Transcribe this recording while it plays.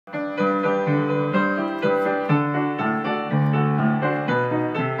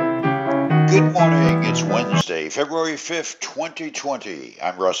Good morning. It's Wednesday, February 5th, 2020.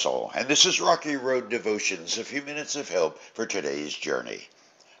 I'm Russell, and this is Rocky Road Devotions, a few minutes of help for today's journey.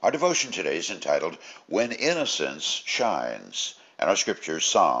 Our devotion today is entitled, When Innocence Shines, and our scripture is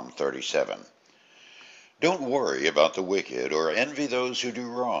Psalm 37. Don't worry about the wicked or envy those who do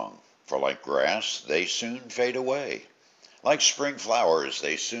wrong, for like grass, they soon fade away. Like spring flowers,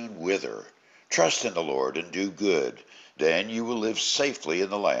 they soon wither. Trust in the Lord and do good. Then you will live safely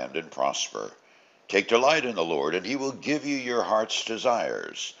in the land and prosper. Take delight in the Lord, and he will give you your heart's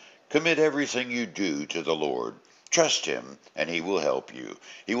desires. Commit everything you do to the Lord. Trust him, and he will help you.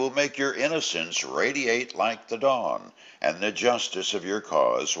 He will make your innocence radiate like the dawn, and the justice of your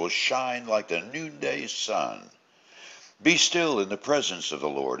cause will shine like the noonday sun. Be still in the presence of the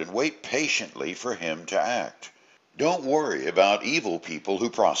Lord, and wait patiently for him to act. Don't worry about evil people who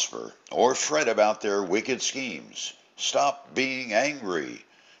prosper, or fret about their wicked schemes. Stop being angry.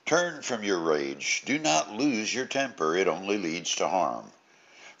 Turn from your rage. Do not lose your temper. It only leads to harm.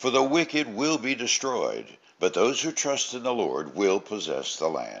 For the wicked will be destroyed, but those who trust in the Lord will possess the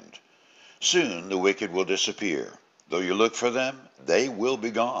land. Soon the wicked will disappear. Though you look for them, they will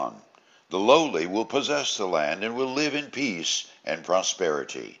be gone. The lowly will possess the land and will live in peace and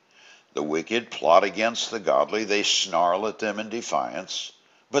prosperity. The wicked plot against the godly. They snarl at them in defiance.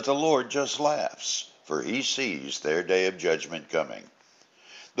 But the Lord just laughs, for he sees their day of judgment coming.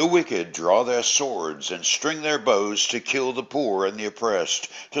 The wicked draw their swords and string their bows to kill the poor and the oppressed,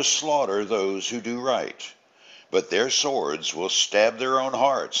 to slaughter those who do right. But their swords will stab their own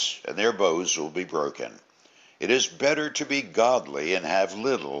hearts, and their bows will be broken. It is better to be godly and have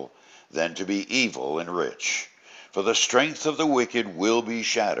little than to be evil and rich. For the strength of the wicked will be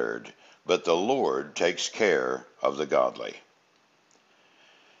shattered, but the Lord takes care of the godly.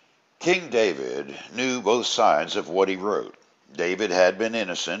 King David knew both sides of what he wrote. David had been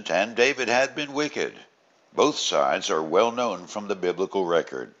innocent, and David had been wicked. Both sides are well known from the biblical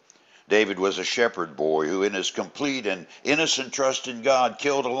record. David was a shepherd boy who, in his complete and innocent trust in God,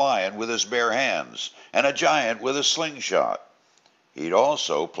 killed a lion with his bare hands and a giant with a slingshot. He'd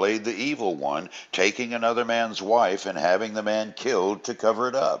also played the evil one, taking another man's wife and having the man killed to cover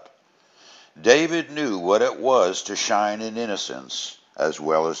it up. David knew what it was to shine in innocence, as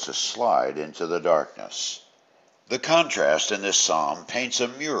well as to slide into the darkness. The contrast in this psalm paints a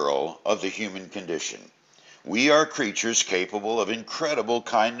mural of the human condition. We are creatures capable of incredible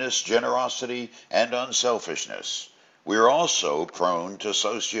kindness, generosity, and unselfishness. We are also prone to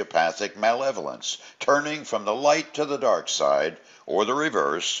sociopathic malevolence, turning from the light to the dark side, or the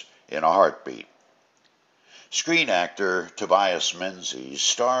reverse, in a heartbeat. Screen actor Tobias Menzies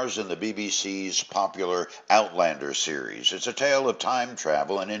stars in the BBC's popular Outlander series. It's a tale of time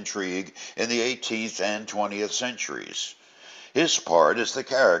travel and intrigue in the 18th and 20th centuries. His part is the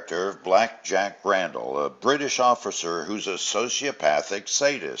character of Black Jack Randall, a British officer who's a sociopathic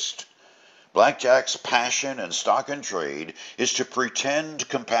sadist. Black Jack's passion and stock in trade is to pretend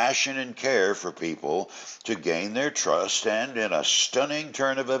compassion and care for people, to gain their trust, and in a stunning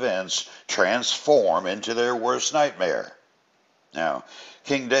turn of events, transform into their worst nightmare. Now,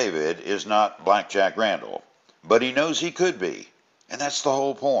 King David is not Black Jack Randall, but he knows he could be, and that's the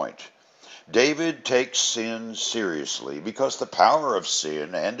whole point. David takes sin seriously because the power of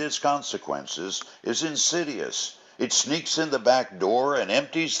sin and its consequences is insidious. It sneaks in the back door and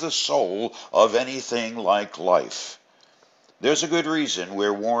empties the soul of anything like life. There's a good reason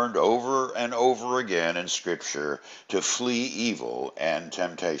we're warned over and over again in Scripture to flee evil and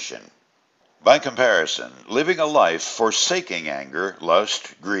temptation. By comparison, living a life forsaking anger,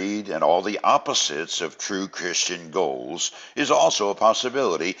 lust, greed, and all the opposites of true Christian goals is also a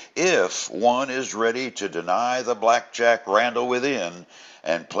possibility if one is ready to deny the Black Jack Randall within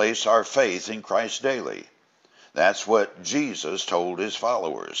and place our faith in Christ daily. That's what Jesus told his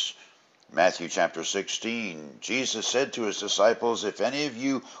followers. Matthew chapter 16, Jesus said to his disciples, "If any of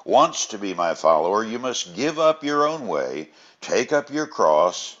you wants to be my follower, you must give up your own way, take up your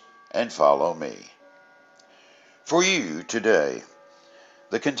cross, and follow me." For you today,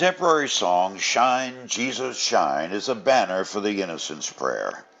 the contemporary song "Shine, Jesus, Shine" is a banner for the Innocence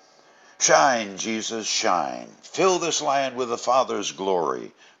Prayer. Shine, Jesus, shine. Fill this land with the Father's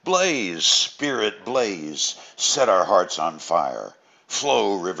glory. Blaze, Spirit, blaze. Set our hearts on fire.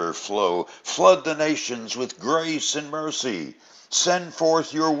 Flow, river, flow. Flood the nations with grace and mercy. Send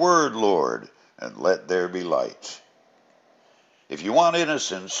forth your word, Lord, and let there be light. If you want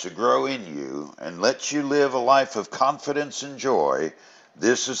innocence to grow in you and let you live a life of confidence and joy,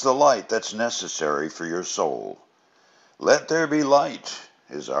 this is the light that's necessary for your soul. Let there be light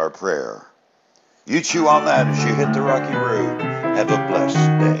is our prayer. You chew on that as you hit the rocky road. Have a blessed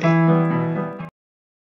day.